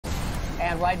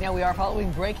And right now we are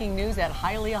following breaking news at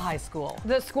Hialeah High School.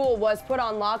 The school was put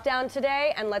on lockdown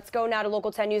today, and let's go now to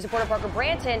Local 10 News reporter Parker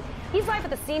Branton. He's live at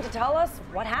the scene to tell us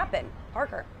what happened.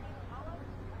 Parker.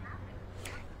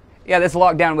 Yeah, this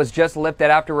lockdown was just lifted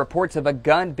after reports of a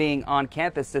gun being on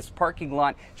campus. This parking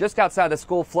lot just outside the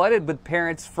school flooded with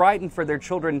parents frightened for their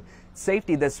children's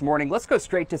safety this morning. Let's go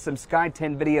straight to some Sky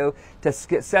 10 video to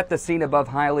set the scene above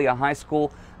Hialeah High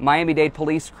School. Miami-Dade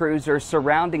police crews are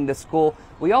surrounding the school.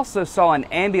 We also saw an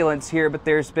ambulance here, but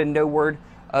there's been no word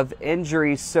of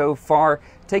injuries so far.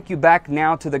 Take you back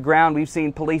now to the ground. We've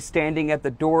seen police standing at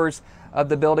the doors of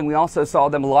the building. We also saw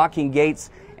them locking gates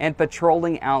and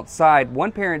patrolling outside.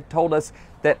 One parent told us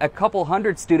that a couple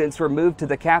hundred students were moved to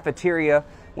the cafeteria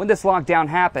when this lockdown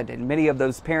happened, and many of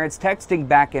those parents texting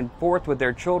back and forth with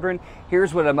their children.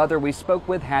 Here's what a mother we spoke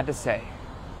with had to say.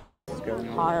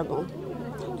 Horrible.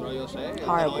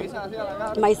 Horrible.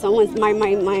 My son wants,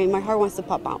 my heart wants to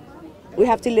pop out. We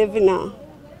have to live in a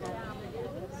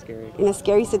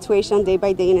scary situation day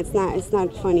by day, and it's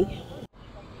not funny.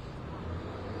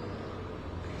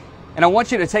 And I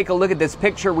want you to take a look at this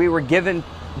picture we were given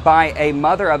by a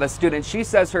mother of a student. She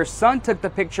says her son took the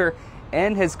picture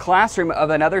in his classroom of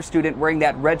another student wearing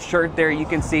that red shirt there. You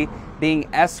can see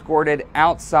being escorted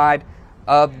outside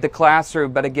of the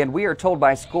classroom. But again, we are told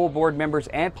by school board members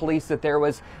and police that there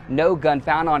was no gun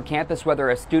found on campus, whether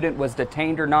a student was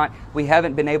detained or not. We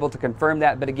haven't been able to confirm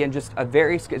that. But again, just a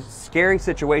very scary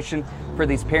situation for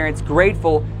these parents.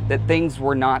 Grateful that things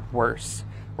were not worse.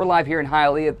 We're live here in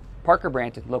Hialeah. Parker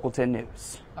Branton, Local 10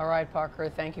 News. All right, Parker,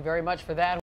 thank you very much for that.